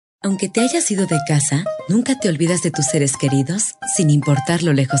Aunque te hayas ido de casa, nunca te olvidas de tus seres queridos, sin importar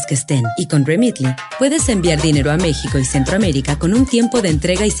lo lejos que estén. Y con Remitly, puedes enviar dinero a México y Centroamérica con un tiempo de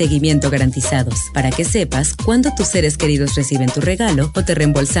entrega y seguimiento garantizados, para que sepas cuándo tus seres queridos reciben tu regalo o te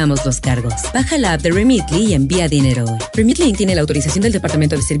reembolsamos los cargos. Baja la app de Remitly y envía dinero hoy. Remitly tiene la autorización del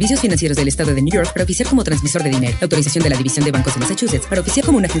Departamento de Servicios Financieros del Estado de New York para oficiar como transmisor de dinero, la autorización de la División de Bancos de Massachusetts para oficiar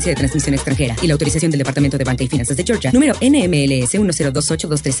como una agencia de transmisión extranjera y la autorización del Departamento de Banca y Finanzas de Georgia, número NMLS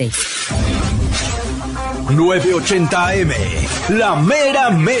 1028236. 980 AM, la mera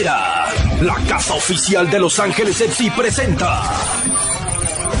mera. La casa oficial de Los Ángeles FC presenta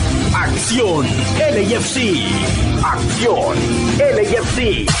Acción LAFC. Acción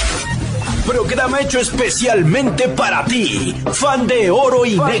LAFC. Programa hecho especialmente para ti, fan de oro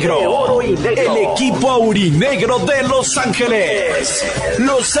y negro. El equipo aurinegro de Los Ángeles.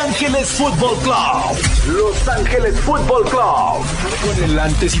 Los Ángeles Fútbol Club. Los Ángeles Fútbol Club. Con el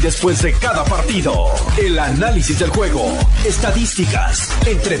antes y después de cada partido, el análisis del juego, estadísticas,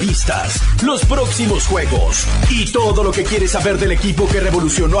 entrevistas, los próximos juegos y todo lo que quieres saber del equipo que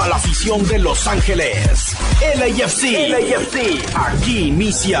revolucionó a la afición de Los Ángeles. LAFC. Aquí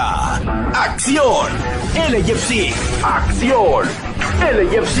inicia Acción LAFC. Acción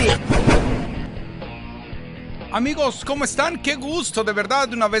LAFC. Amigos, ¿cómo están? Qué gusto de verdad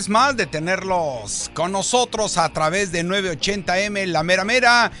de una vez más de tenerlos con nosotros a través de 980M, la mera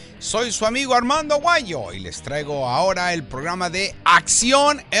mera. Soy su amigo Armando Aguayo y les traigo ahora el programa de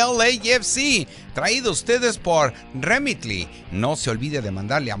Acción LAFC, traído a ustedes por Remitly. No se olvide de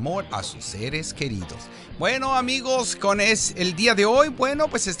mandarle amor a sus seres queridos. Bueno, amigos, con el día de hoy, bueno,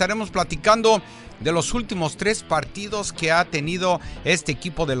 pues estaremos platicando de los últimos 3 partidos que ha tenido este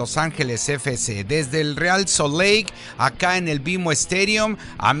equipo de Los Ángeles FC. Desde el Real Salt Lake, acá en el BMO Stadium,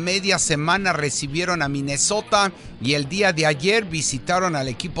 a media semana recibieron a Minnesota y el día de ayer visitaron al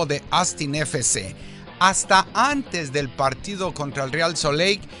equipo de Austin FC. Hasta antes del partido contra el Real Salt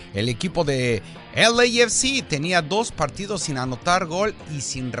Lake, el equipo de LAFC tenía 2 partidos sin anotar gol y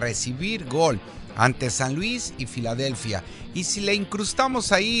sin recibir gol, ante San Luis y Filadelfia. Y si le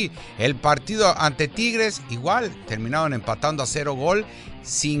incrustamos ahí el partido ante Tigres, igual terminaron empatando a 0 gol,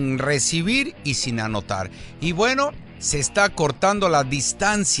 sin recibir y sin anotar. Y bueno, se está cortando las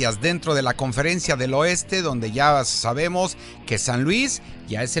distancias dentro de la Conferencia del Oeste, donde ya sabemos que San Luis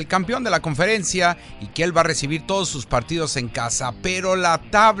ya es el campeón de la conferencia y que él va a recibir todos sus partidos en casa. Pero la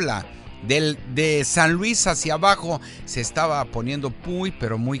tabla de San Luis hacia abajo se estaba poniendo muy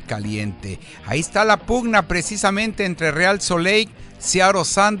pero muy caliente. Ahí está la pugna precisamente entre Real Salt Lake, Seattle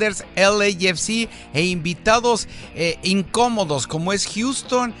Sounders, LAFC e invitados incómodos como es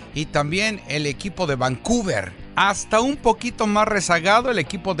Houston y también el equipo de Vancouver. Hasta un poquito más rezagado el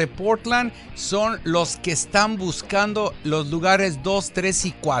equipo de Portland son los que están buscando los lugares 2, 3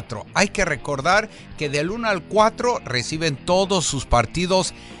 y 4. Hay que recordar que del 1 al 4 reciben todos sus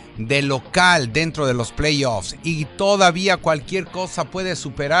partidos de local dentro de los playoffs y todavía cualquier cosa puede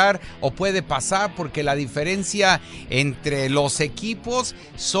superar o puede pasar porque la diferencia entre los equipos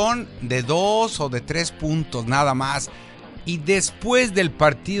son de 2 o de 3 puntos nada más. Y después del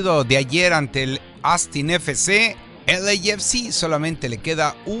partido de ayer ante el Austin FC, LAFC solamente le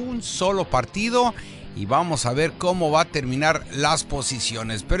queda un solo partido y vamos a ver cómo va a terminar las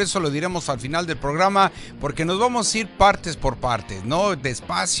posiciones. Pero eso lo diremos al final del programa porque nos vamos a ir partes por partes, ¿no?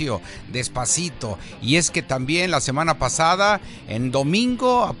 Despacio, despacito. Y es que también la semana pasada, en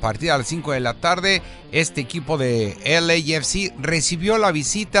domingo, a partir de las 5 de la tarde, este equipo de LAFC recibió la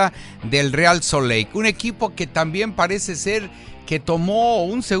visita del Real Salt Lake. Un equipo que también parece ser que tomó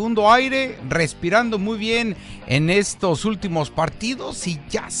un segundo aire, respirando muy bien en estos últimos partidos y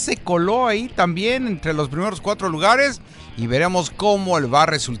ya se coló ahí también entre los primeros 4 lugares y veremos cómo le va a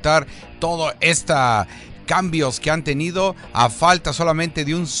resultar todo estos cambios que han tenido a falta solamente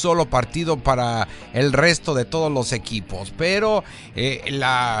de un solo partido para el resto de todos los equipos. Pero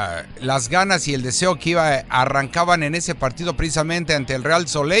las ganas y el deseo que arrancaban en ese partido precisamente ante el Real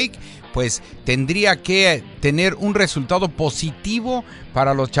Salt Lake, pues tendría que tener un resultado positivo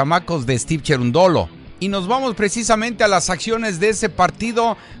para los chamacos de Steve Cherundolo. Y nos vamos precisamente a las acciones de ese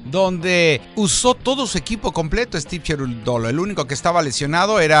partido donde usó todo su equipo completo Steve Cherundolo. El único que estaba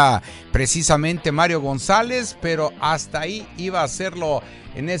lesionado era precisamente Mario González, pero hasta ahí iba a hacerlo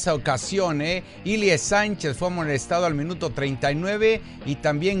en esa ocasión. Ilie Sánchez fue amonestado al minuto 39 y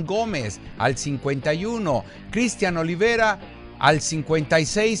también Gómez al 51. Cristian Olivera al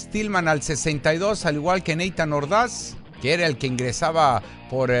 56, Tillman al 62, al igual que Nathan Ordaz. que era el que ingresaba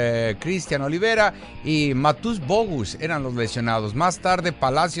por Cristian Olivera, y Matus Bogus eran los lesionados. Más tarde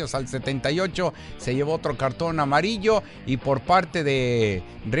Palacios al 78 se llevó otro cartón amarillo, y por parte de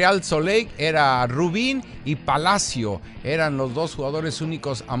Real Salt Lake era Rubín y Palacio, eran los dos jugadores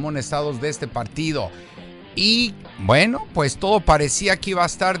únicos amonestados de este partido. Y bueno, pues todo parecía que iba a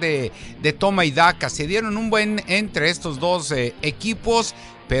estar de toma y daca. Se dieron un buen entre estos dos equipos,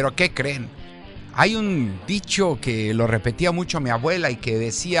 pero ¿qué creen? Hay un dicho que lo repetía mucho mi abuela y que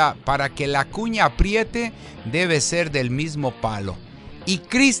decía: para que la cuña apriete debe ser del mismo palo. Y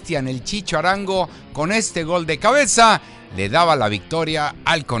Cristian el Chicho Arango, con este gol de cabeza, le daba la victoria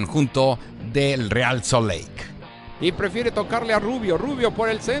al conjunto del Real Salt Lake. Y prefiere tocarle a Rubio. Rubio por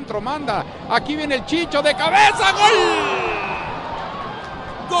el centro, manda. Aquí viene el Chicho de cabeza. ¡Gol!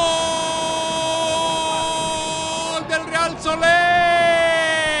 ¡Gol del Real Salt Lake!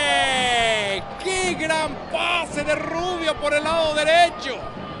 ¡Qué gran pase de Rubio por el lado derecho!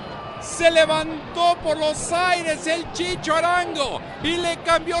 Se levantó por los aires el Chicho Arango y le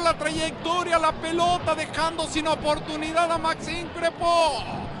cambió la trayectoria a la pelota, dejando sin oportunidad a Maxime Crepeau.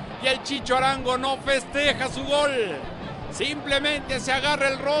 Y el Chicho Arango no festeja su gol, simplemente se agarra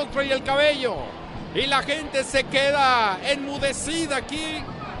el rostro y el cabello, y la gente se queda enmudecida aquí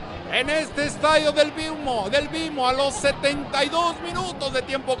en este estadio del Vimo, a los 72 minutos de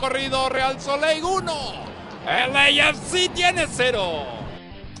tiempo corrido. Real Salt Lake 1, el LAFC tiene 0.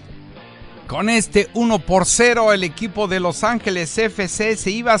 Con este 1-0, el equipo de Los Ángeles FC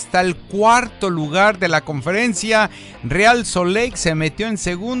se iba hasta el cuarto lugar de la conferencia. Real Salt Lake se metió en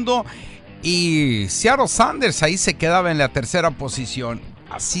segundo y Seattle Sounders ahí se quedaba en la tercera posición.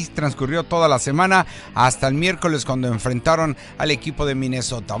 Así transcurrió toda la semana hasta el miércoles, cuando enfrentaron al equipo de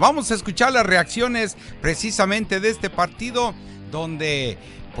Minnesota. Vamos a escuchar las reacciones precisamente de este partido, donde,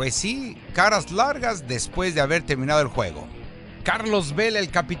 pues sí, caras largas después de haber terminado el juego. Carlos Vela, el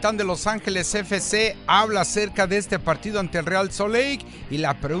capitán de Los Ángeles FC, habla acerca de este partido ante el Real Salt Lake, y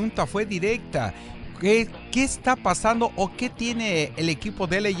la pregunta fue directa. ¿Qué está pasando o qué tiene el equipo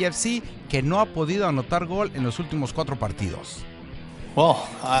del LAFC que no ha podido anotar gol en los últimos 4 partidos? Well,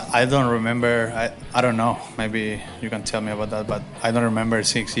 I don't remember. I don't know. Maybe you can tell me about that, but I don't remember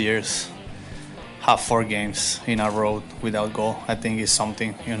 6 years have 4 games in a row without goal. I think it's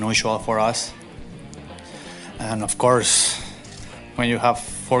something unusual for us. And of course, when you have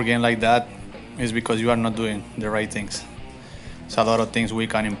 4 games like that, it's because you are not doing the right things. It's a lot of things we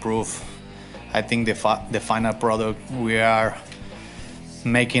can improve. I think the final product, we are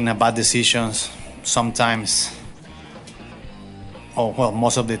making bad decisions sometimes.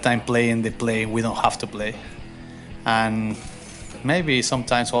 Most of the time playing the play we don't have to play. And maybe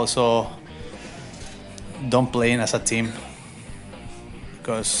sometimes also don't playing as a team.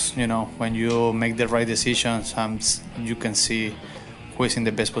 Because, when you make the right decisions, you can see who is in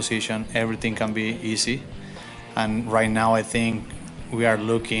the best position. Everything can be easy. And right now I think we are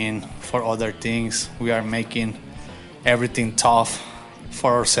looking for other things. We are making everything tough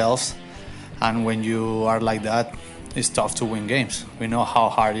for ourselves. And when you are like that, it's tough to win games. We know how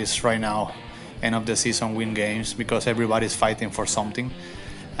hard it is right now, end of the season, win games, because everybody's fighting for something.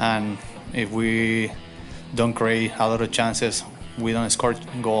 And if we don't create a lot of chances, we don't score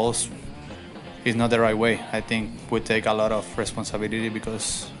goals, it's not the right way. I think we take a lot of responsibility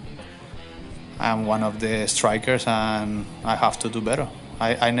because I'm one of the strikers and I have to do better.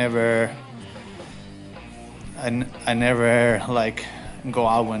 I never like go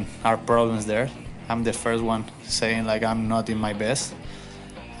out when our problems there. I'm the first one saying like I'm not in my best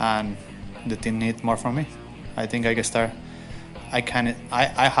and the team needs more from me. I think I can start.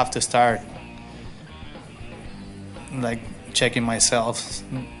 I have to start like checking myself,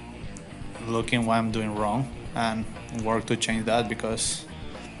 looking what I'm doing wrong and work to change that because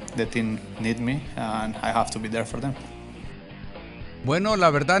the team need me and I have to be there for them. Bueno, la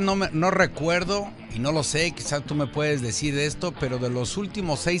verdad no recuerdo y no lo sé, quizás tú me puedes decir esto, pero de los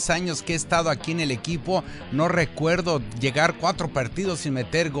últimos 6 años que he estado aquí en el equipo, no recuerdo llegar 4 partidos sin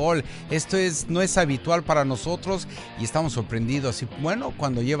meter gol. Esto no es habitual para nosotros y estamos sorprendidos. Y bueno,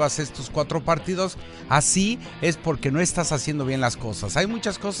 cuando llevas estos 4 partidos así es porque no estás haciendo bien las cosas. Hay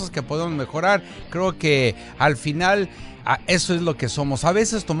muchas cosas que podemos mejorar. Creo que al final eso es lo que somos. A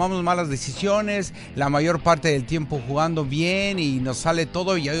veces tomamos malas decisiones, la mayor parte del tiempo jugando bien y nos sale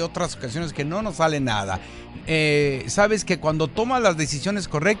todo, y hay otras ocasiones que no nos sale nada. Sabes que cuando tomas las decisiones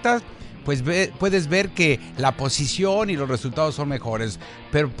correctas, pues puedes ver que la posición y los resultados son mejores,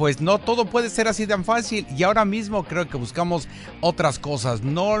 pero pues no todo puede ser así tan fácil, y ahora mismo creo que buscamos otras cosas.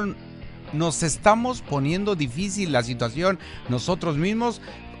 No nos estamos poniendo difícil la situación nosotros mismos.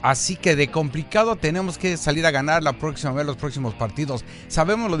 Así que de complicado tenemos que salir a ganar la próxima vez los próximos partidos.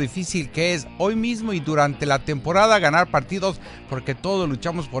 Sabemos lo difícil que es hoy mismo y durante la temporada ganar partidos porque todos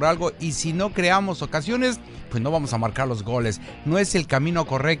luchamos por algo y si no creamos ocasiones, pues no vamos a marcar los goles. No es el camino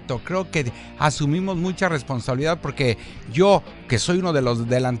correcto. Creo que asumimos mucha responsabilidad porque yo, que soy uno de los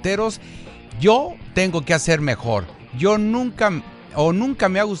delanteros, yo tengo que hacer mejor. Yo nunca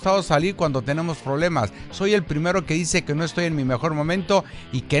me ha gustado salir cuando tenemos problemas. Soy el primero que dice que no estoy en mi mejor momento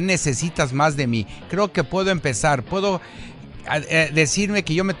y que necesitas más de mí. Creo que puedo empezar, puedo decirme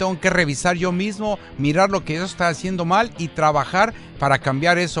que yo me tengo que revisar yo mismo, mirar lo que yo estoy haciendo mal y trabajar para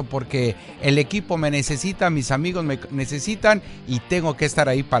cambiar eso, porque el equipo me necesita, mis amigos me necesitan y tengo que estar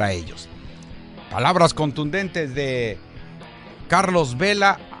ahí para ellos. Palabras contundentes de Carlos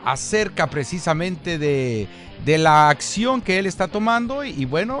Vela acerca precisamente de la acción que él está tomando y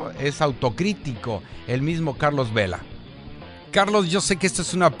bueno, es autocrítico el mismo Carlos Vela. Carlos, yo sé que esta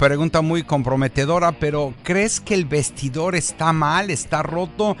es una pregunta muy comprometedora, pero ¿crees que el vestidor está mal, está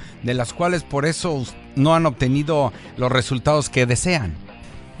roto, de las cuales por eso no han obtenido los resultados que desean?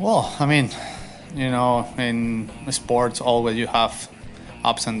 Well, I mean, you know, in sports always you have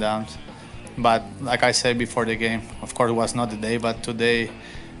ups and downs. But like I said before the game, of course it was not the day, but today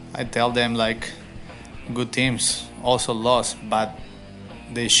I tell them like good teams also lost, but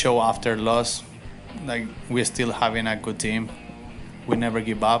they show after loss like we're still having a good team. We never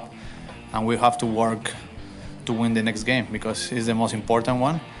give up and we have to work to win the next game because it's the most important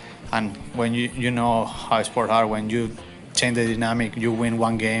one. And when you know how sports are, when you change the dynamic, you win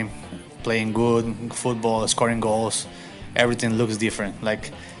one game, playing good football, scoring goals, everything looks different.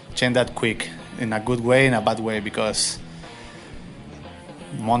 Like change that quick in a good way, in a bad way, because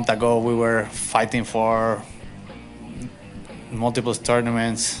a month ago we were fighting for multiple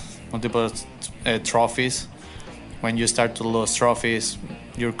tournaments, multiple trophies. When you start to lose trophies,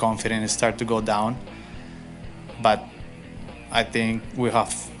 your confidence starts to go down. But I think we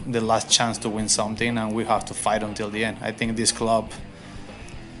have the last chance to win something and we have to fight until the end. I think this club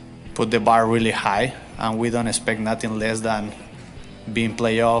put the bar really high and we don't expect nothing less than being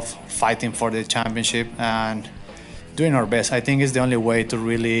playoff, fighting for the championship and doing our best. I think it's the only way to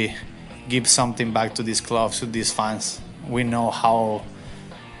really give something back to these clubs, to these fans. We know how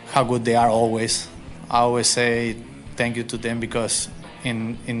good they are always. I always say thank you to them because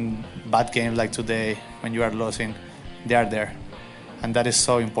in bad games like today, when you are losing, they are there. And that is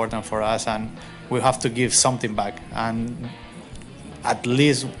so important for us and we have to give something back. And at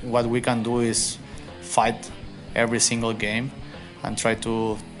least what we can do is fight every single game and try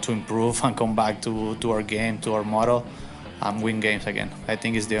to improve and come back to our game, to our model, and win games again. I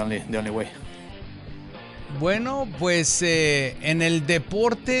think it's the only way. Bueno, pues en el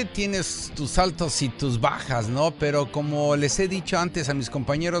deporte tienes tus altos y tus bajas, ¿no? Pero como les he dicho antes a mis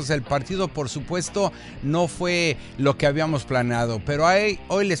compañeros, el partido por supuesto no fue lo que habíamos planeado. Pero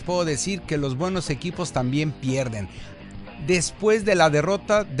hoy les puedo decir que los buenos equipos también pierden. Después de la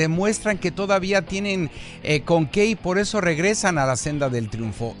derrota demuestran que todavía tienen con qué y por eso regresan a la senda del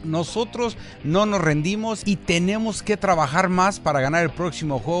triunfo. Nosotros no nos rendimos y tenemos que trabajar más para ganar el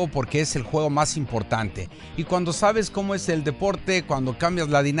próximo juego porque es el juego más importante. Y cuando sabes cómo es el deporte, cuando cambias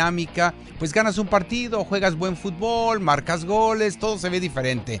la dinámica, pues ganas un partido, juegas buen fútbol, marcas goles, todo se ve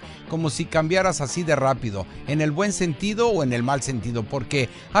diferente. Como si cambiaras así de rápido, en el buen sentido o en el mal sentido. Porque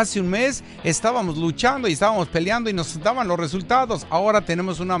hace un mes estábamos luchando y estábamos peleando y nos daban los resultados. Ahora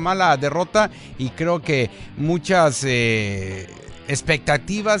tenemos una mala derrota y creo que muchas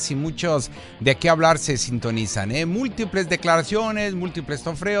expectativas y muchos de qué hablar se sintonizan. Múltiples declaraciones, múltiples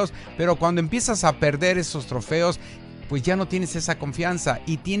trofeos, pero cuando empiezas a perder esos trofeos, pues ya no tienes esa confianza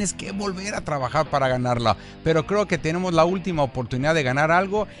y tienes que volver a trabajar para ganarla. Pero creo que tenemos la última oportunidad de ganar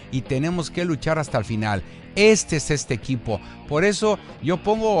algo y tenemos que luchar hasta el final. Este es este equipo. Por eso yo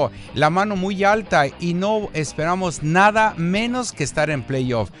pongo la mano muy alta y no esperamos nada menos que estar en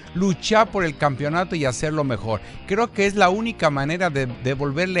playoff. Luchar por el campeonato y hacerlo mejor. Creo que es la única manera de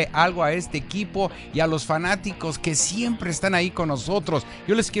devolverle algo a este equipo y a los fanáticos que siempre están ahí con nosotros.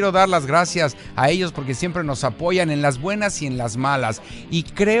 Yo les quiero dar las gracias a ellos porque siempre nos apoyan en las buenas y en las malas. Y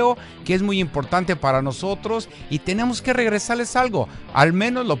creo que es muy importante para nosotros y tenemos que regresarles algo. Al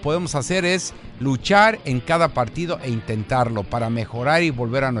menos lo podemos hacer es luchar en cada partido e intentarlo para mejorar y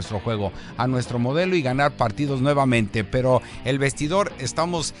volver a nuestro juego, a nuestro modelo y ganar partidos nuevamente. Pero el vestidor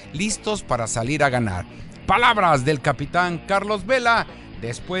estamos listos para salir a ganar. Palabras del capitán Carlos Vela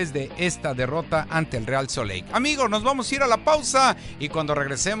después de esta derrota ante el Real Salt Lake. Amigos, nos vamos a ir a la pausa y cuando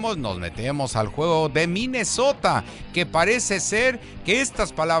regresemos nos metemos al juego de Minnesota, que parece ser que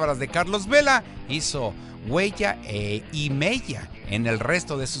estas palabras de Carlos Vela hizo huella y mella en el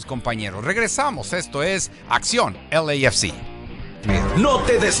resto de sus compañeros. Regresamos, esto es Acción LAFC. No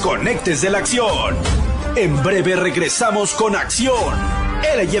te desconectes de la acción. En breve regresamos con Acción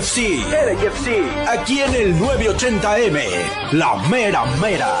LAFC. Aquí en el 980M, la mera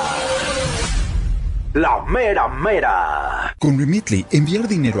mera. La mera mera. Con Remitly, enviar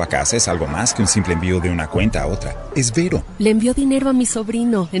dinero a casa es algo más que un simple envío de una cuenta a otra. Es Vero. Le envió dinero a mi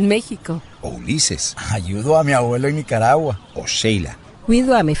sobrino en México. O Ulises. Ayudo a mi abuelo en Nicaragua. O Sheila.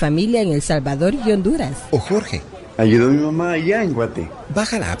 Cuido a mi familia en El Salvador y Honduras. O Jorge. Ayudo a mi mamá allá en Guate.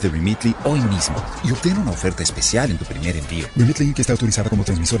 Baja la app de Remitly hoy mismo y obtén una oferta especial en tu primer envío. Remitly, que está autorizada como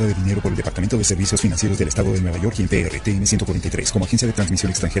transmisora de dinero por el Departamento de Servicios Financieros del Estado de Nueva York y en TN 143, como agencia de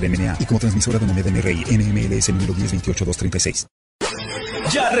transmisión extranjera MNA y como transmisora de moneda NRI NMLS número 1028236.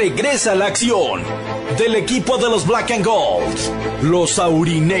 Ya regresa la acción del equipo de los Black and Gold, los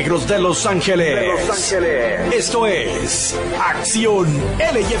aurinegros de Los Ángeles. Esto es Acción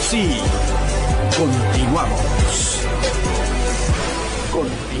LAFC. Continuamos.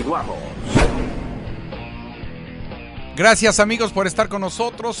 Gracias amigos por estar con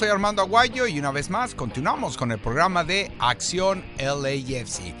nosotros, soy Armando Aguayo y una vez más continuamos con el programa de Acción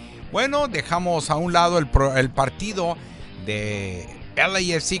LAFC. Bueno, dejamos a un lado el partido de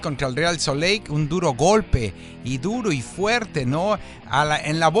LAFC contra el Real Salt Lake, un duro golpe y duro y fuerte, ¿no?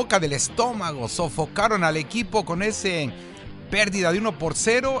 En la boca del estómago, sofocaron al equipo con ese pérdida de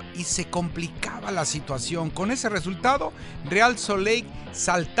 1-0 y se complicaba la situación. Con ese resultado, Real Salt Lake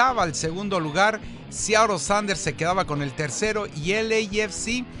saltaba al segundo lugar, Seattle Sounders se quedaba con el tercero y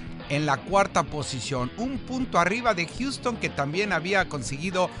LAFC en la cuarta posición, un punto arriba de Houston, que también había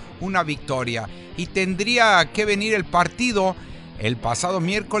conseguido una victoria, y tendría que venir el partido el pasado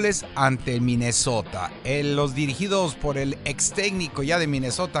miércoles ante Minnesota. Los dirigidos por el ex técnico ya de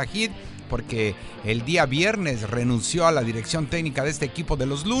Minnesota Heat, porque el día viernes renunció a la dirección técnica de este equipo de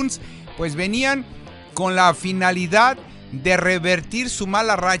los Loons, pues venían con la finalidad de revertir su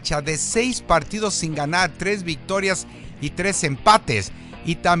mala racha de 6 partidos sin ganar, 3 victorias y 3 empates.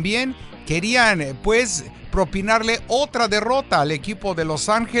 Y también querían pues propinarle otra derrota al equipo de Los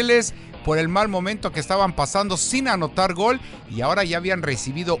Ángeles por el mal momento que estaban pasando sin anotar gol, y ahora ya habían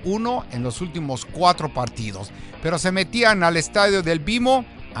recibido uno en los últimos 4 partidos. Pero se metían al estadio del BMO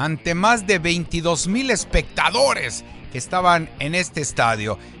ante más de 22,000 espectadores que estaban en este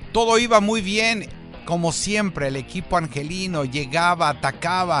estadio. Todo iba muy bien, como siempre. El equipo angelino llegaba,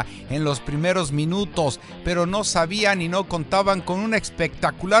 atacaba en los primeros minutos, pero no sabían y no contaban con una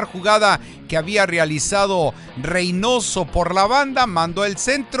espectacular jugada que había realizado Reynoso por la banda. Mandó el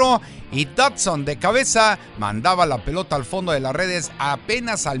centro y Dodson de cabeza mandaba la pelota al fondo de las redes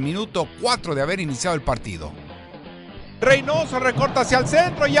apenas al minuto 4 de haber iniciado el partido. Reynoso recorta hacia el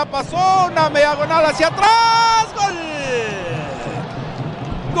centro, ya pasó una diagonal hacia atrás. ¡Gol!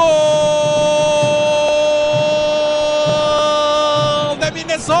 ¡Gol de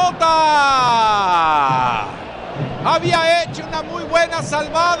Minnesota! Había hecho una muy buena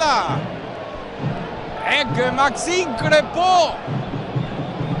salvada. Maxime Crepó,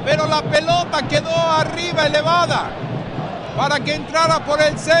 pero la pelota quedó arriba elevada para que entrara por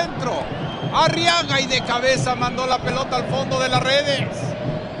el centro. Arriaga y de cabeza mandó la pelota al fondo de las redes.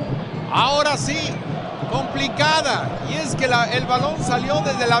 Ahora sí, complicada. Y es que el balón salió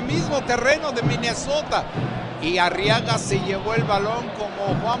desde el mismo terreno de Minnesota. Y Arriaga se llevó el balón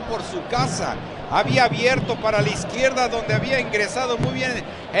como Juan por su casa. Había abierto para la izquierda donde había ingresado muy bien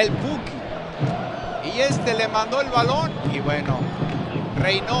el Puki. Y le mandó el balón. Y bueno,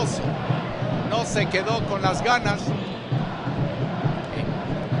 Reynoso no se quedó con las ganas.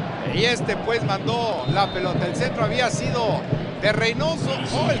 Y pues mandó la pelota. El centro había sido de Reynoso.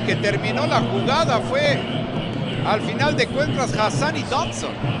 El que terminó la jugada fue, al final de cuentas, Hassani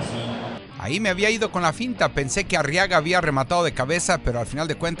Dodson. Ahí me había ido con la finta. Pensé que Arriaga había rematado de cabeza, pero al final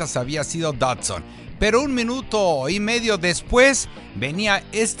de cuentas había sido Dodson. Pero 1 minuto y medio después venía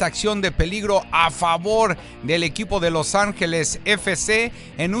esta acción de peligro a favor del equipo de Los Ángeles FC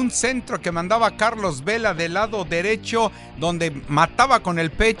en un centro que mandaba Carlos Vela del lado derecho, donde mataba con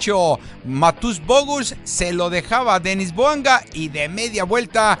el pecho Matus Bogus, se lo dejaba a Denis Boanga y de media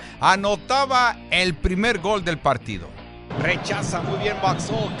vuelta anotaba el primer gol del partido. Rechaza muy bien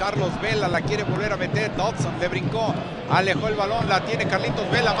Baxó, Carlos Vela la quiere volver a meter, Dodson le brincó, alejó el balón, la tiene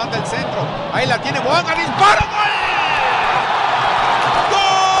Carlitos Vela, manda el centro, ahí la tiene Boanga, disparo, ¡gol! ¡Gol!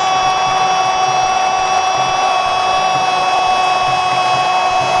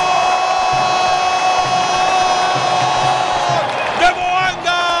 ¡De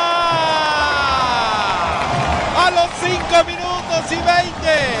Boanga! A los 5 minutos y 20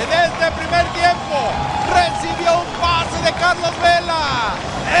 de este primer tiempo, recibió un pase de Carlos Vela.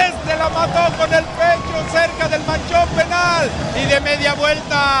 la mató con el pecho cerca del manchón penal y de media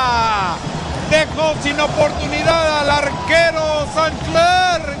vuelta dejó sin oportunidad al arquero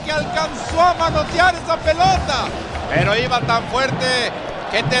Sinclair, que alcanzó a manotear esa pelota, pero iba tan fuerte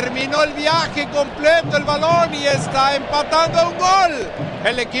que terminó el viaje completo el balón y está empatando a un gol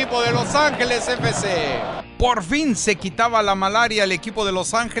el equipo de Los Ángeles FC. Por fin se quitaba la malaria el equipo de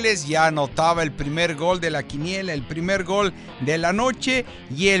Los Ángeles, ya anotaba el primer gol de la quiniela, el primer gol de la noche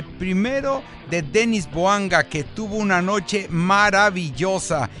y el primero de Denis Bouanga, que tuvo una noche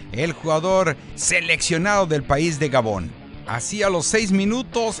maravillosa, el jugador seleccionado del país de Gabón. Así a los 6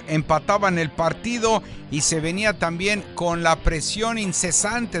 minutos empataban el partido y se venía también con la presión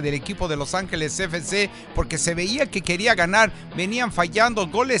incesante del equipo de Los Ángeles FC porque se veía que quería ganar. Venían fallando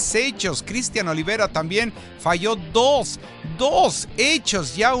goles hechos. Cristian Olivera también falló dos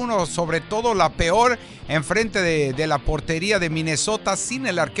hechos, ya uno sobre todo la peor enfrente de la portería de Minnesota sin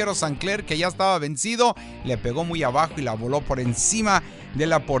el arquero Sinclair, que ya estaba vencido, le pegó muy abajo y la voló por encima de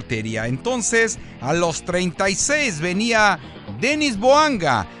la portería. Entonces a los 36 venía Denis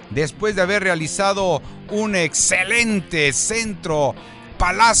Bouanga después de haber realizado un excelente centro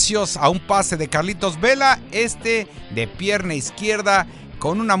Palacios a un pase de Carlitos Vela, de pierna izquierda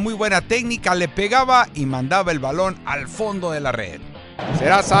con una muy buena técnica, le pegaba y mandaba el balón al fondo de la red.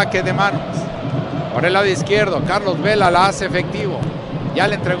 Será saque de manos por el lado izquierdo. Carlos Vela la hace efectivo. Ya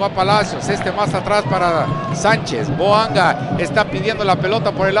le entregó a Palacios, más atrás para Sánchez. Bouanga está pidiendo la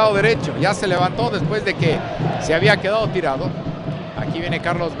pelota por el lado derecho. Ya se levantó después de que se había quedado tirado. Aquí viene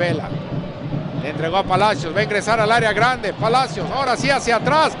Carlos Vela. Le entregó a Palacios, va a ingresar al área grande. Palacios, ahora sí hacia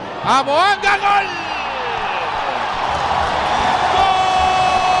atrás. ¡A Bouanga! ¡Gol!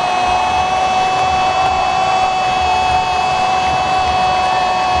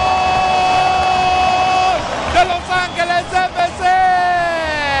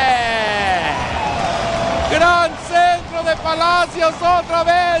 Gran centro de Palacios, otra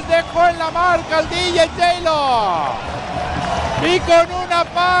vez dejó en la marca al DJ Taylor. Y con una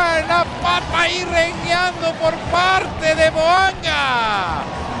pata ahí rengueando por parte de Bouanga.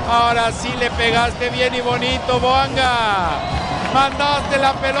 Ahora sí le pegaste bien y bonito, Bouanga. Mandaste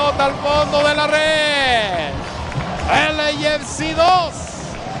la pelota al fondo de la red. LAFC 2,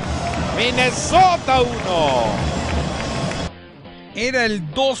 Minnesota 1. Era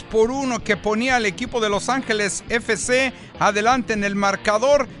el 2-1 que ponía al equipo de Los Ángeles FC adelante en el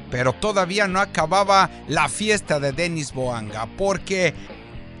marcador, pero todavía no acababa la fiesta de Denis Bouanga, porque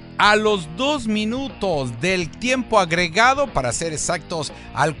a los 2 minutos del tiempo agregado, para ser exactos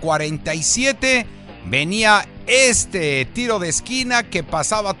al 47, venía tiro de esquina que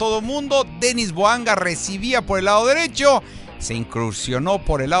pasaba a todo mundo. Denis Bouanga recibía por el lado derecho, se incursionó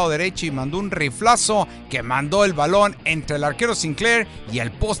por el lado derecho y mandó un riflazo que mandó el balón entre el arquero Sinclair y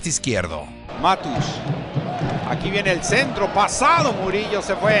el poste izquierdo. Matus. Aquí viene el centro pasado. Murillo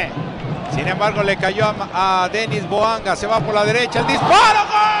se fue. Sin embargo, le cayó a Denis Bouanga. Se va por la derecha. El disparo.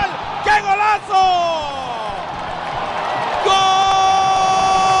 ¡Gol! ¡Qué golazo! ¡Gol!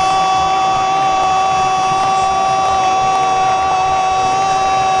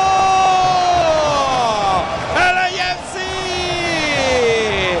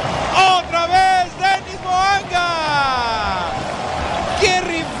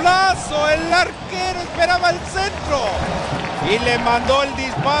 El arquero esperaba el centro y le mandó el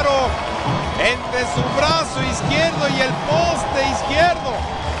disparo entre su brazo izquierdo y el poste izquierdo.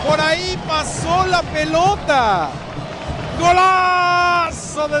 Por ahí pasó la pelota.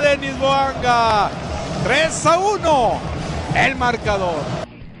 ¡Golazo de Denis Bouanga! 3-1 el marcador.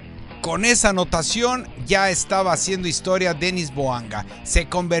 Con esa anotación ya estaba haciendo historia Denis Bouanga. Se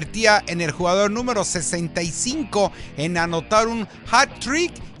convertía en el jugador número 65 en anotar un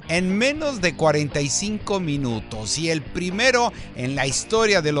hat-trick en menos de 45 minutos y el primero en la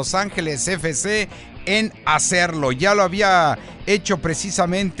historia de Los Ángeles FC en hacerlo. Ya lo había hecho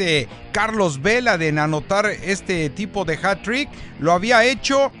precisamente Carlos Vela de anotar este tipo de hat-trick. Lo había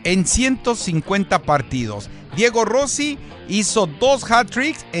hecho en 150 partidos. Diego Rossi hizo 2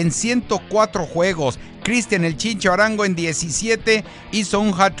 hat-tricks en 104 juegos. Cristian El Chincho Arango en 17 hizo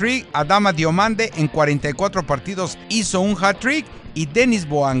un hat-trick. Adama Diomande en 44 partidos hizo un hat-trick. Y Denis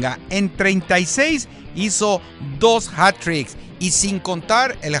Bouanga en 36 hizo 2 hat-tricks. Y sin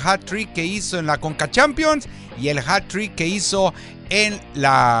contar el hat-trick que hizo en la Conca Champions y el hat-trick que hizo en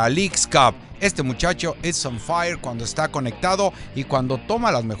la Leagues Cup. Este muchacho es on fire cuando está conectado y cuando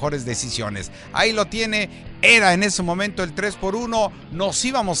toma las mejores decisiones. Ahí lo tiene. Era en ese momento el 3-1. Nos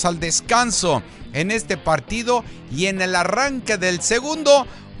íbamos al descanso en este partido y en el arranque del segundo,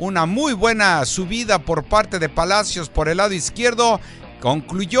 una muy buena subida por parte de Palacios por el lado izquierdo.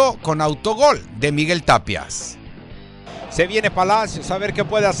 concluyó con autogol de Miguel Tapias. Se viene Palacios, a ver qué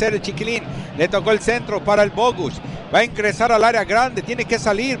puede hacer el chiquilín. Le tocó el centro para el Bogush. Va a ingresar al área grande, tiene que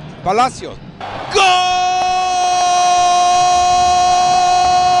salir Palacios. ¡Gol!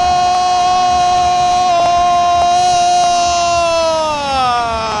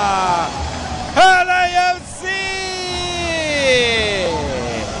 ¡LAFC!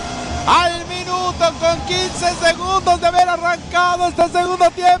 Al minuto con 15 segundos de haber arrancado este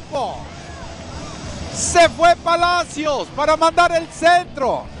segundo tiempo. Se fue Palacios para mandar el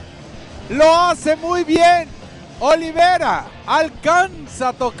centro. Lo hace muy bien. Olivera alcanza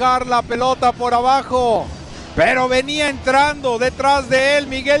a tocar la pelota por abajo, pero venía entrando detrás de él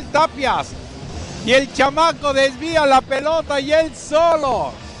Miguel Tapias. Y el chamaco desvía la pelota y él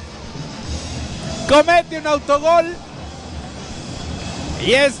solo comete un autogol.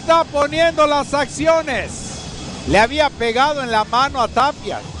 Y está poniendo las acciones. Le había pegado en la mano a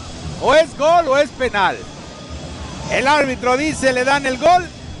Tapias. O es gol o es penal. El árbitro dice, le dan el gol.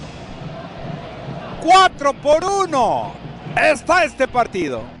 4-1 está este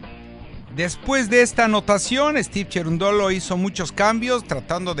partido. Después de esta anotación, Steve Cherundolo hizo muchos cambios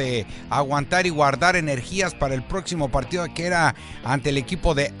tratando de aguantar y guardar energías para el próximo partido, que era ante el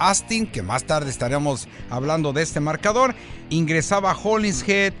equipo de Austin, que más tarde estaremos hablando de este marcador. Ingresaba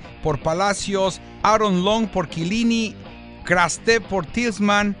Hollingshead por Palacios, Aaron Long por Chiellini, Krastev por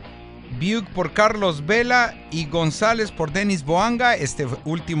Tillman, Buick por Carlos Vela y González por Denis Boanga, este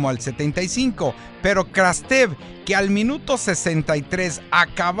último al 75. Pero Krastev, que al minuto 63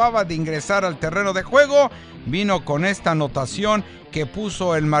 acababa de ingresar al terreno de juego, vino con esta anotación que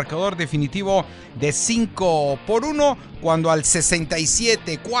puso el marcador definitivo de 5-1, cuando al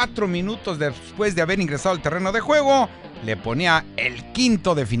 67, 4 minutos después de haber ingresado al terreno de juego, le ponía el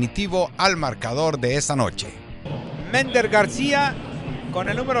quinto definitivo al marcador de esa noche. Mender García con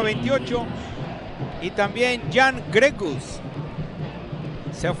el número 28 y también Jan Gregus.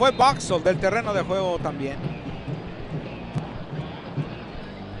 Se fue Boxall del terreno de juego también.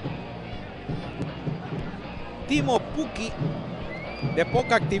 Timo Pukki, de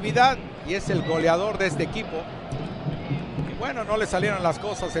poca actividad, y es el goleador de este equipo. Y bueno, no le salieron las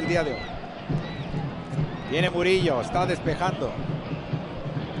cosas el día de hoy. Viene Murillo, está despejando.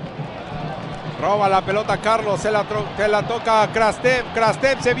 Roba la pelota Carlos, se la toca a Krastev.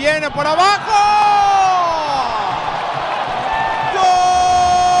 Krastev se viene por abajo. ¡Gol!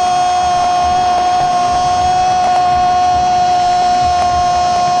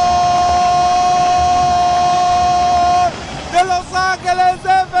 De Los Ángeles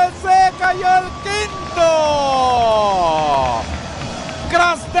FC, cayó el quinto.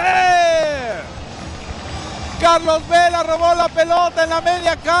 Krastev. Carlos Vela robó la pelota en la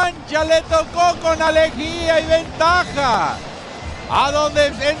media cancha, le tocó con alegría y ventaja a donde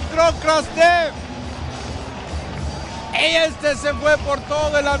entró Krastev. Y este se fue por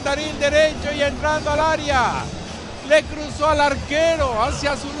todo el andarín derecho y entrando al área, le cruzó al arquero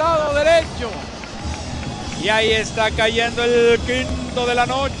hacia su lado derecho. Y ahí está cayendo el quinto de la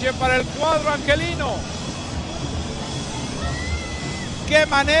noche para el cuadro angelino. Qué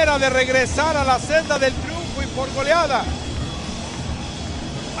manera de regresar a la senda del triunfo y por goleada.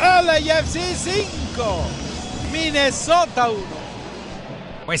 LAFC 5, Minnesota 1.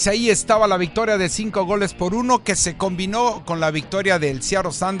 Pues ahí estaba la victoria de 5-1 que se combinó con la victoria del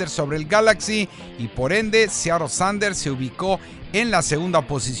Seattle Sounders sobre el Galaxy, y por ende Seattle Sounders se ubicó en la segunda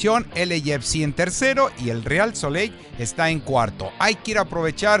posición, LAFC en tercero y el Real Soleil está en cuarto. Hay que ir a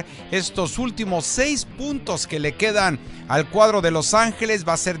aprovechar estos últimos 6 puntos que le quedan al cuadro de Los Ángeles.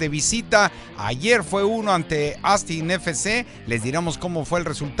 Va a ser de visita. Ayer fue uno ante Austin FC. Les diremos cómo fue el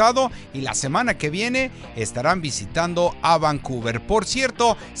resultado. Y la semana que viene estarán visitando a Vancouver. Por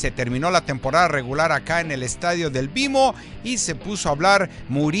cierto, se terminó la temporada regular acá en el estadio del BMO y se puso a hablar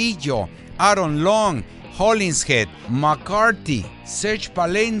Murillo, Aaron Long, Hollingshead, McCarthy, Serge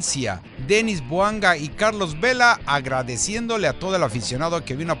Palencia, Denis Boanga y Carlos Vela, agradeciéndole a todo el aficionado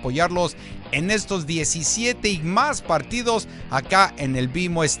que vino a apoyarlos en estos 17 y más partidos acá en el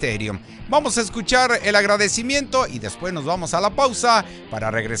BMO Stadium. Vamos a escuchar el agradecimiento y después nos vamos a la pausa para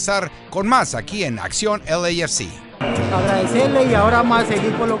regresar con más aquí en Acción LAFC. Agradecerle y ahora más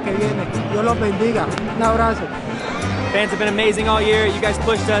seguir por lo que viene. Dios los bendiga. Un abrazo. Fans have been amazing all year. You guys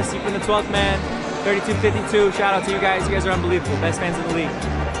pushed us. You've been the 12th man. 32-52, shout out to you guys. You guys are unbelievable. Best fans in the league.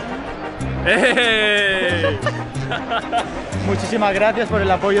 ¡Hey! Muchísimas gracias por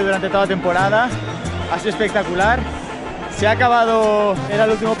el apoyo durante toda la temporada. Ha sido espectacular. Se ha acabado, era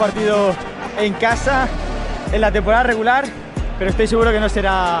el último partido en casa en la temporada regular, pero estoy seguro que no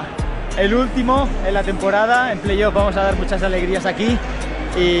será el último en la temporada. En playoff vamos a dar muchas alegrías aquí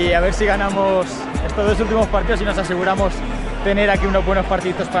y a ver si ganamos estos 2 últimos partidos y nos aseguramos tener aquí unos buenos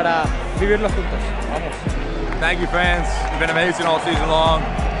partidos para vivirlos juntos. Vamos. Thank you, fans. You've been amazing all season long.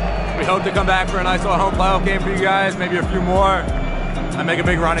 We hope to come back for a nice little home playoff game for you guys, maybe a few more, and make a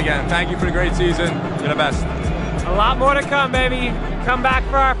big run again. Thank you for the great season. You're the best. A lot more to come, baby. Come back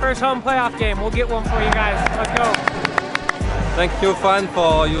for our first home playoff game. We'll get one for you guys. Let's go. Thank you, fan,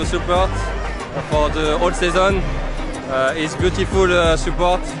 for your support for the whole season. It's beautiful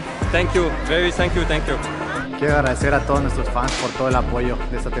support. Thank you. Very thank you. Thank you. Quiero agradecer a todos nuestros fans por todo el apoyo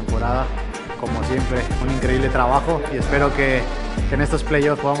de esta temporada. Como siempre, un increíble trabajo y espero que en estos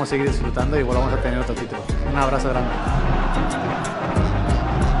playoffs podamos seguir disfrutando y volvamos a tener otro título. Un abrazo grande.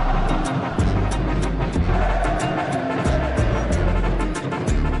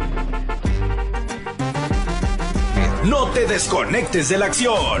 No te desconectes de la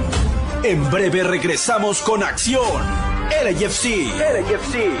acción. En breve regresamos con Acción LAFC.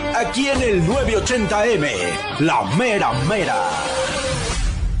 Aquí en el 980M. La mera mera.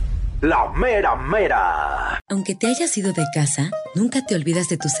 La mera mera. Aunque te hayas ido de casa, nunca te olvidas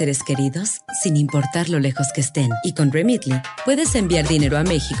de tus seres queridos, sin importar lo lejos que estén. Y con Remitly, puedes enviar dinero a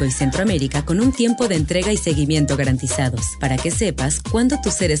México y Centroamérica con un tiempo de entrega y seguimiento garantizados, para que sepas cuándo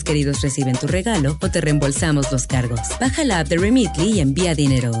tus seres queridos reciben tu regalo o te reembolsamos los cargos. Baja la app de Remitly y envía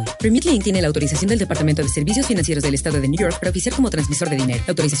dinero hoy. Remitly tiene la autorización del Departamento de Servicios Financieros del Estado de New York para oficiar como transmisor de dinero,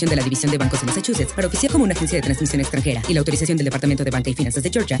 la autorización de la División de Bancos de Massachusetts para oficiar como una agencia de transmisión extranjera y la autorización del Departamento de Banca y Finanzas de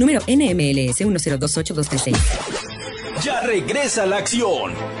Georgia, número NMLS 1028236. Ya regresa la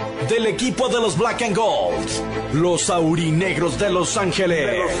acción del equipo de los Black and Gold, los aurinegros de Los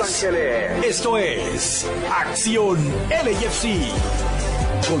Ángeles. Esto es Acción LAFC.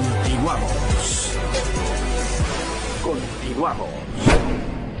 Continuamos.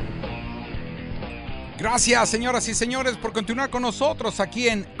 Gracias, señoras y señores, por continuar con nosotros aquí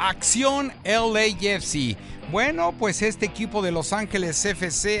en Acción LAFC. Bueno, pues este equipo de Los Ángeles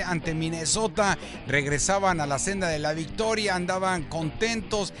FC ante Minnesota regresaban a la senda de la victoria, andaban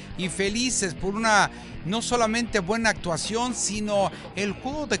contentos y felices por una no solamente buena actuación, sino el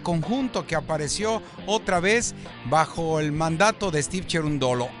juego de conjunto que apareció otra vez bajo el mandato de Steve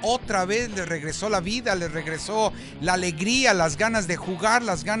Cherundolo. Otra vez les regresó la vida, les regresó la alegría, las ganas de jugar,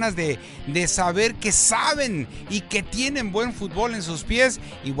 las ganas de saber que saben y que tienen buen fútbol en sus pies.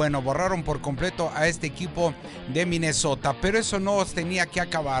 Y bueno, borraron por completo a este equipo de Minnesota, pero eso no tenía que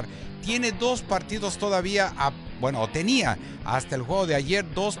acabar. Tiene 2 partidos todavía, tenía hasta el juego de ayer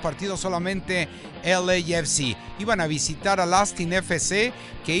 2 partidos solamente LAFC. Iban a visitar al Austin FC,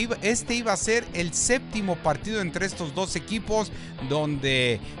 que iba a ser el 7º partido entre estos 2 equipos,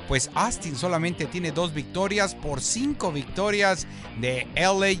 donde pues Austin solamente tiene 2 victorias por 5 victorias de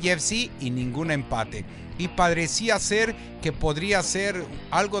LAFC y ningún empate. Y parecía ser que podría ser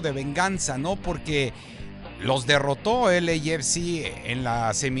algo de venganza, ¿no? Porque los derrotó LAFC en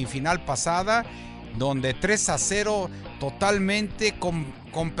la semifinal pasada, donde 3-0 totalmente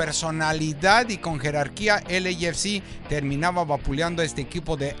con personalidad y con jerarquía LAFC terminaba vapuleando a este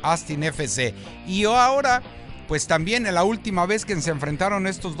equipo de Austin FC. Y ahora, pues también en la última vez que se enfrentaron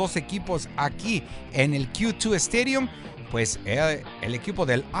estos 2 equipos aquí en el Q2 Stadium, pues el equipo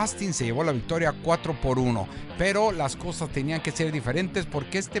del Austin se llevó la victoria 4-1. Pero las cosas tenían que ser diferentes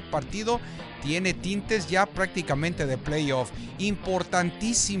porque este partido tiene tintes ya prácticamente de playoff.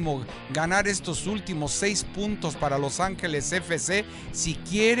 Importantísimo ganar estos últimos 6 puntos para Los Ángeles FC si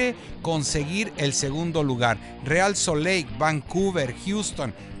quiere conseguir el segundo lugar. Real Salt Lake, Vancouver,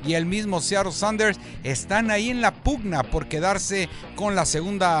 Houston y el mismo Seattle Sounders están ahí en la pugna por quedarse con la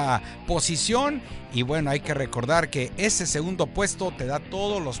segunda posición. Y bueno, hay que recordar que ese segundo puesto te da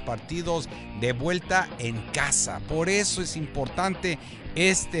todos los partidos de vuelta en casa. Por eso es importante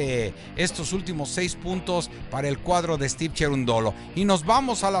estos últimos 6 puntos para el cuadro de Steve Cherundolo. Y nos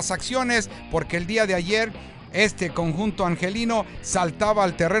vamos a las acciones porque el día de ayer este conjunto angelino saltaba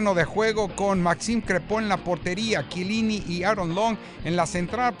al terreno de juego con Maxime Crepon en la portería, Chiellini y Aaron Long en la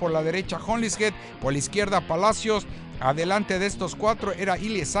central, por la derecha Hollingshead, por la izquierda Palacios. Adelante de estos 4 era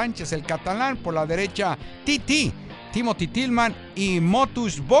Ilie Sánchez, el catalán, por la derecha Timothy Tillman y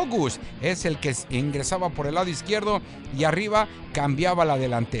Motus Bogus es el que ingresaba por el lado izquierdo y arriba cambiaba la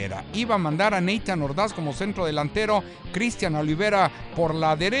delantera. Iba a mandar a Nathan Ordaz como centro delantero, Cristian Olivera por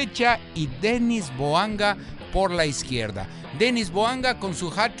la derecha y Denis Boanga por la izquierda. Denis Boanga con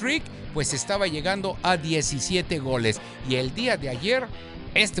su hat-trick pues estaba llegando a 17 goles. Y el día de ayer,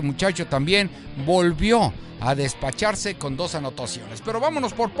 este muchacho también volvió a despacharse con 2 anotaciones. Pero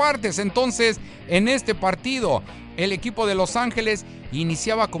vámonos por partes. Entonces, en este partido, el equipo de Los Ángeles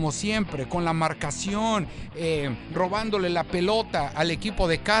iniciaba como siempre con la marcación, robándole la pelota al equipo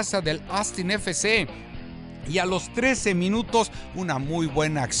de casa del Austin FC. Y a los 13 minutos, una muy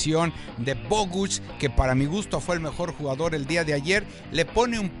buena acción de Bogusz, que para mi gusto fue el mejor jugador el día de ayer. Le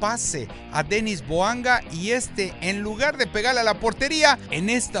pone un pase a Denis Boanga y en lugar de pegarle a la portería, en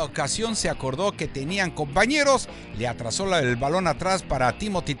esta ocasión se acordó que tenían compañeros. Le atrasó el balón atrás para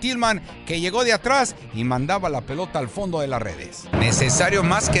Timothy Tillman, que llegó de atrás y mandaba la pelota al fondo de las redes. Necesario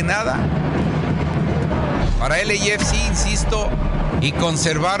más que nada para el LAFC, insisto, y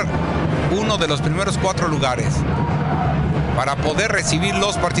conservar uno de los primeros 4 lugares para poder recibir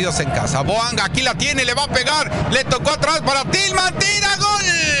los partidos en casa. Boanga aquí la tiene, le va a pegar, le tocó atrás para Tillman, tira, gol.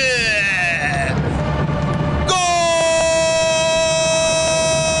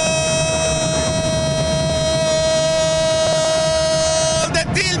 ¡Gol de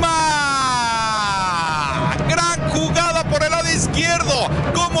Tillman! Gran jugada por el lado izquierdo,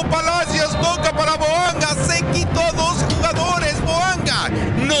 como Palacios toca para Boanga, se quitó a 2 jugadores. Boanga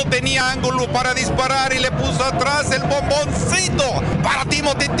no tenía ángulo para disparar y le puso atrás el bomboncito para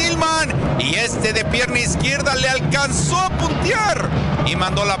Timothy Tillman, y de pierna izquierda le alcanzó a puntear y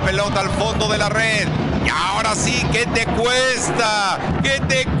mandó la pelota al fondo de la red. Y ahora sí, ¿qué te cuesta? ¿Qué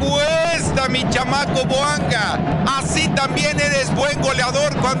te cuesta, mi chamaco Boanga? Así también eres buen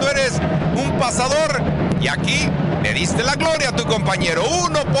goleador cuando eres un pasador. Y aquí le diste la gloria a tu compañero.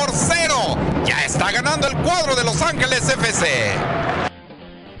 1-0. Ya está ganando el cuadro de Los Ángeles FC.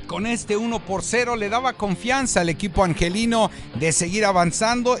 Con este 1-0 le daba confianza al equipo angelino de seguir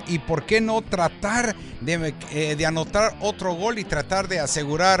avanzando y por qué no tratar de anotar otro gol y tratar de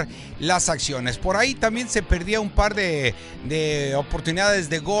asegurar las acciones. Por ahí también se perdía un par de oportunidades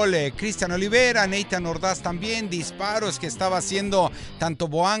de gol. Cristian Olivera, Nathan Ordaz también, disparos que estaba haciendo tanto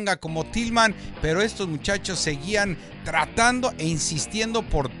Boanga como Tillman, pero estos muchachos seguían tratando e insistiendo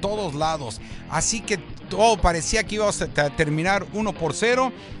por todos lados. Así que todo parecía que iba a terminar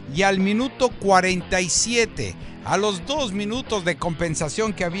 1-0 y al minuto 47, a los 2 minutos de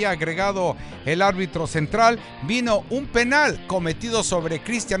compensación que había agregado el árbitro central, vino un penal cometido sobre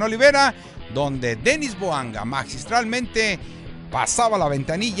Cristian Olivera, donde Denis Boanga magistralmente pasaba la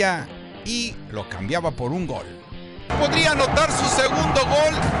ventanilla y lo cambiaba por un gol. Podría anotar su segundo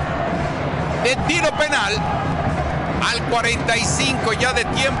gol de tiro penal al 45 ya de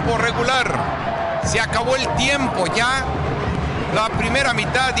tiempo regular. Se acabó el tiempo ya, la primera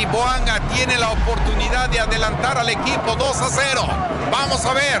mitad, y Boanga tiene la oportunidad de adelantar al equipo 2-0. Vamos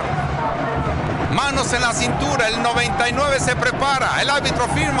a ver. Manos en la cintura, el 99 se prepara, el árbitro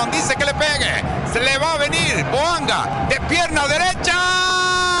Firman dice que le pegue, se le va a venir Boanga de pierna derecha.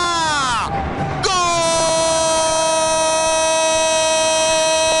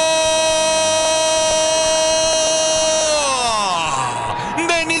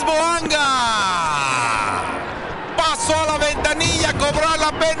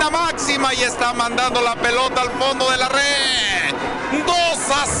 Máxima y está mandando la pelota al fondo de la red.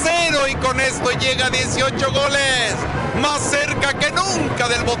 2-0 y con esto llega a 18 goles. Más cerca que nunca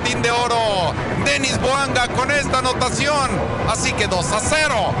del botín de oro. Denis Boanga con esta anotación. Así que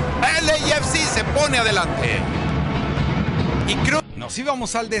 2-0. El LAFC se pone adelante. Y creo nos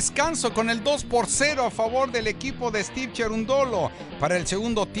íbamos al descanso con el 2-0 a favor del equipo de Steve Cherundolo. Para el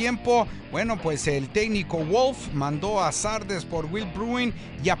segundo tiempo, bueno, pues el técnico Wolf mandó a Sardes por Will Bruin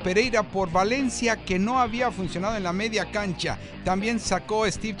y a Pereira por Valencia, que no había funcionado en la media cancha. También sacó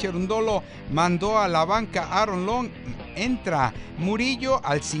Steve Cherundolo, mandó a la banca Aaron Long, entra Murillo,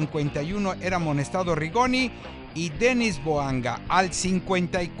 al 51 era amonestado Rigoni y Denis Boanga al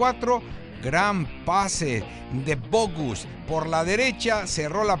 54. Gran pase de Bogusz por la derecha,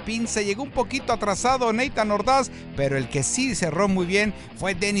 cerró la pinza, llegó un poquito atrasado Nathan Ordaz, pero el que sí cerró muy bien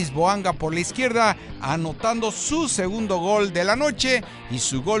fue Denis Boanga por la izquierda, anotando su segundo gol de la noche y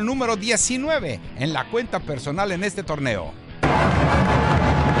su gol número 19 en la cuenta personal en este torneo.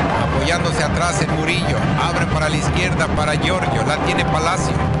 Apoyándose atrás en Murillo, abren para la izquierda para Giorgio, la tiene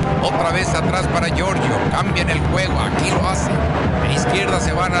Palacio, otra vez atrás para Giorgio, cambian el juego, aquí lo hace, de izquierda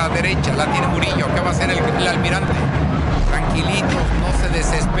se van a la derecha, la tiene Murillo, ¿qué va a hacer el almirante? Tranquilito, no se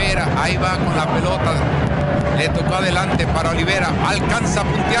desespera, ahí va con la pelota, le tocó adelante para Olivera, alcanza a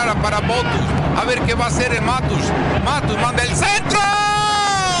puntear para Botus, a ver qué va a hacer el Matus manda el centro.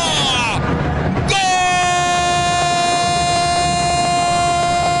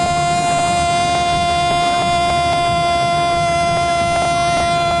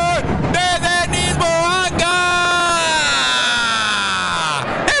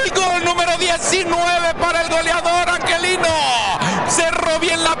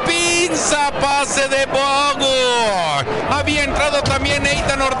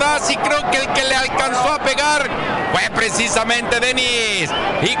 alcanzó a pegar fue precisamente Denis.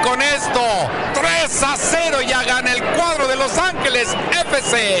 Y con esto, 3-0 ya gana el cuadro de Los Ángeles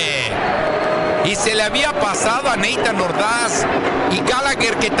FC. Y se le había pasado a Nathan Ordaz y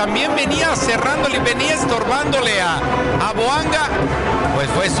Gallagher, que también venía cerrándole y venía estorbándole a Boanga. Pues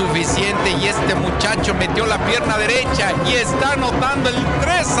fue suficiente y este muchacho metió la pierna derecha y está anotando el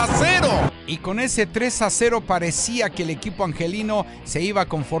 3-0. Y con ese 3-0 parecía que el equipo angelino se iba a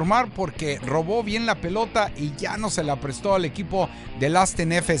conformar porque robó bien la pelota y ya no se la prestó al equipo del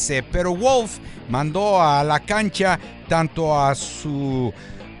Austin FC. Pero Wolf mandó a la cancha tanto a su...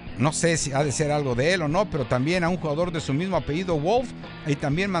 No sé si ha de ser algo de él o no, pero también a un jugador de su mismo apellido, Wolf. Y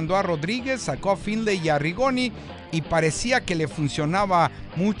también mandó a Rodríguez, sacó a Finlay y a Rigoni. Y parecía que le funcionaba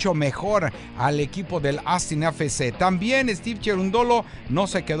mucho mejor al equipo del Austin FC. También Steve Cherundolo no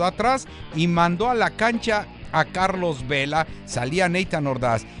se quedó atrás y mandó a la cancha a Carlos Vela. Salía Nathan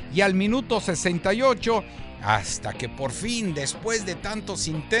Ordaz. Y al minuto 68, hasta que por fin, después de tantos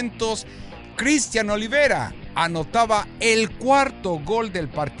intentos, Cristian Olivera anotaba el cuarto gol del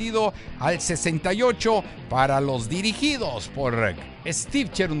partido al 68 para los dirigidos por Steve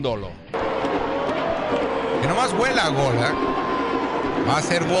Cherundolo. Que nomás vuela a gol, ¿eh? Va a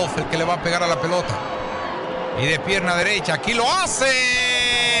ser Wolf el que le va a pegar a la pelota. Y de pierna derecha, aquí lo hace.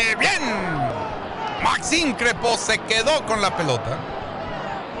 ¡Bien! Maxime Crepeau se quedó con la pelota.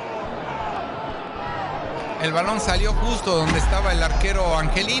 El balón salió justo donde estaba el arquero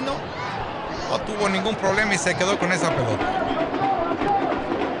angelino. No tuvo ningún problema y se quedó con esa pelota.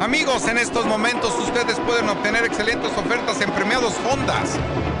 Amigos, en estos momentos ustedes pueden obtener excelentes ofertas en premiados Hondas.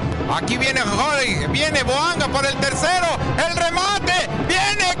 Aquí viene Jorge, viene Boanga para el tercero, el remate,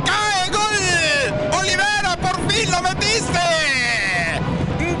 viene, cae, gol. Olivera, por fin lo metiste.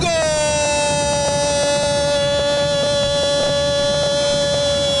 Gol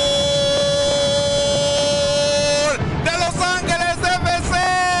de Los Ángeles FC.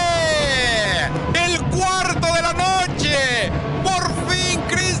 El cuarto de la noche. Por fin,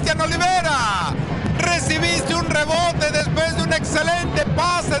 Cristian Olivera. Recibiste un rebote después de un excelente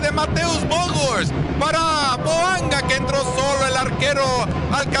pase de Mateus Bogors para Boanga, que entró solo. El arquero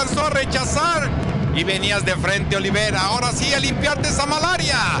alcanzó a rechazar y venías de frente, Olivera. Ahora sí, a limpiarte esa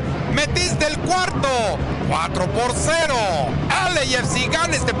malaria. Metiste el cuarto. 4-0. LAFC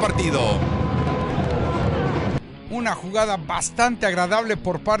gana este partido. Una jugada bastante agradable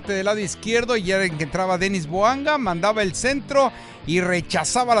por parte del lado izquierdo, y era en que entraba Denis Boanga, mandaba el centro y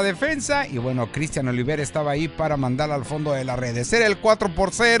rechazaba la defensa, y bueno, Cristian Olivera estaba ahí para mandar al fondo de la red. Era el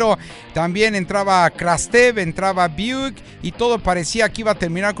 4-0, también entraba Krastev, entraba Buick, y todo parecía que iba a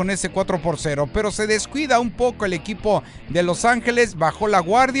terminar con ese 4-0, pero se descuida un poco el equipo de Los Ángeles, bajó la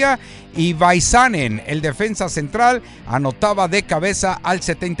guardia, y Vaisanen, el defensa central, anotaba de cabeza al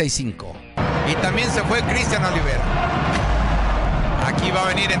 75. Y también se fue Cristian Olivera. Aquí va a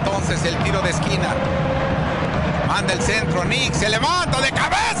venir entonces el tiro de esquina. Manda el centro, Nick, se levanta de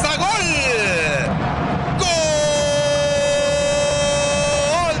cabeza, gol.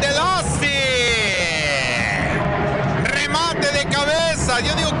 Gol del Austin. Remate de cabeza,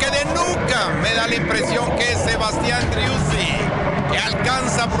 yo digo que de nuca. Me da la impresión que es Sebastián Driussi, que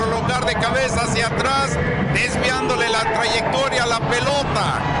alcanza a prolongar de cabeza hacia atrás, desviándole la trayectoria a la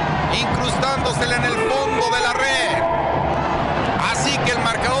pelota, incrustándosela en el fondo de la red. Así que el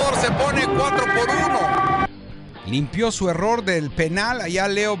marcador se pone 4-1. Limpió su error del penal allá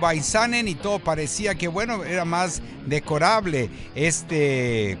Leo Vaisanen, y todo parecía que bueno, era más decorable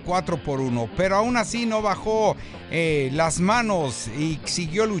este 4-1, pero aún así no bajó las manos y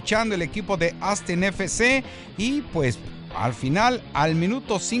siguió luchando el equipo de Austin FC, y pues al final, al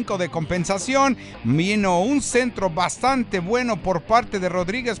minuto 5 de compensación, vino un centro bastante bueno por parte de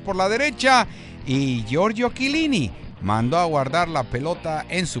Rodríguez por la derecha, y Giorgio Chiellini mandó a guardar la pelota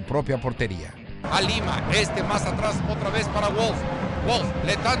en su propia portería. A Lima, más atrás otra vez para Wolf. Wolf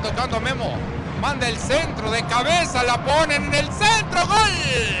le están tocando a Memo. Manda el centro de cabeza, la ponen en el centro, gol.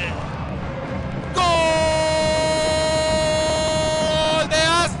 Gol de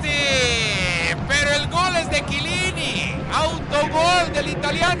Asti. Pero el gol es de Chiellini. Autogol del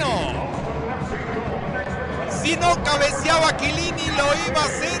italiano. Si no cabeceaba Chiellini, lo iba a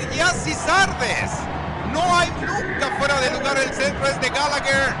hacer Yassi Sardes. No hay nunca fuera de lugar, el centro es de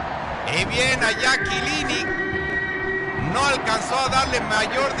Gallagher. Y bien allá Chiellini. No alcanzó a darle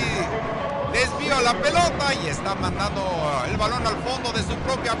mayor desvío a la pelota y está mandando el balón al fondo de su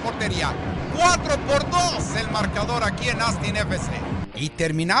propia portería. 4-2 el marcador aquí en Austin FC. Y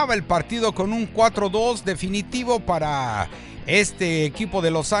terminaba el partido con un 4-2 definitivo para este equipo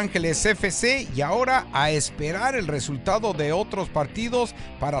de Los Ángeles FC, y ahora a esperar el resultado de otros partidos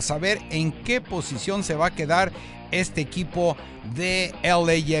para saber en qué posición se va a quedar este equipo de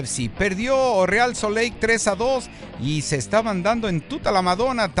LAFC. Perdió Real Salt Lake 3-2 y se estaban dando en tuta la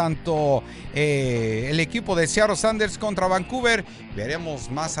Madonna tanto el equipo de Seattle Sounders contra Vancouver.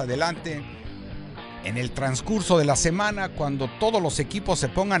 Veremos más adelante en el transcurso de la semana, cuando todos los equipos se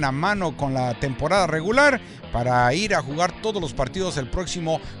pongan a mano con la temporada regular para ir a jugar todos los partidos el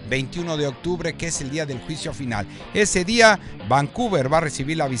próximo 21 de octubre, que es el día del juicio final. Ese día Vancouver va a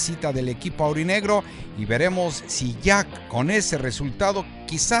recibir la visita del equipo aurinegro y veremos si ya con ese resultado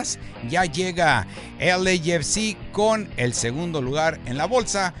quizás ya llega LAFC con el segundo lugar en la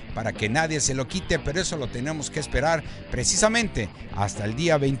bolsa para que nadie se lo quite, pero eso lo tenemos que esperar precisamente hasta el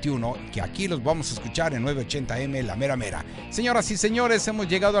día 21, que aquí los vamos a escuchar en 980M La Mera Mera. Señoras y señores, hemos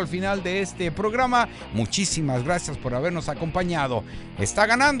llegado al final de este programa. Muchísimas gracias por habernos acompañado. Está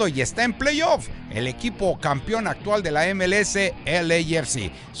ganando y está en playoff el equipo campeón actual de la MLS,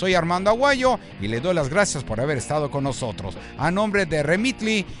 LAFC. Soy Armando Aguayo y le doy las gracias por haber estado con nosotros. A nombre de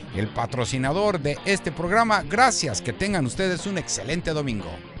Remitly, el patrocinador de este programa, gracias. Que tengan ustedes un excelente domingo.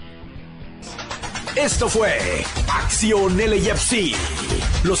 Esto fue Acción LAFC.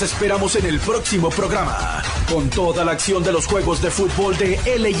 Los esperamos en el próximo programa con toda la acción de los juegos de fútbol de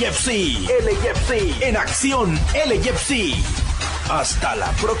LAFC en Acción LAFC. Hasta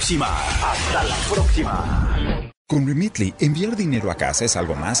la próxima. Hasta la próxima. Con Remitly, enviar dinero a casa es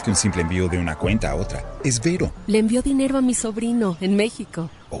algo más que un simple envío de una cuenta a otra. Es Vero. Le envió dinero a mi sobrino en México.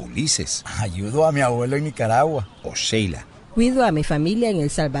 O Ulises. Ayudo a mi abuelo en Nicaragua. O Sheila. Cuido a mi familia en El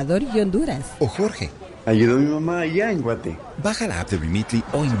Salvador y Honduras. O Jorge. Ayudo a mi mamá allá en Guate. Baja la app de Remitly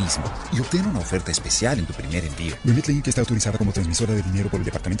hoy mismo y obtén una oferta especial en tu primer envío. Remitly, que está autorizada como transmisora de dinero por el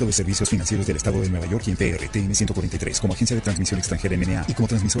Departamento de Servicios Financieros del Estado de Nueva York y en PRTN 143, como agencia de transmisión extranjera NA y como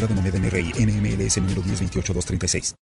transmisora de moneda NRI NMLS número 1028236.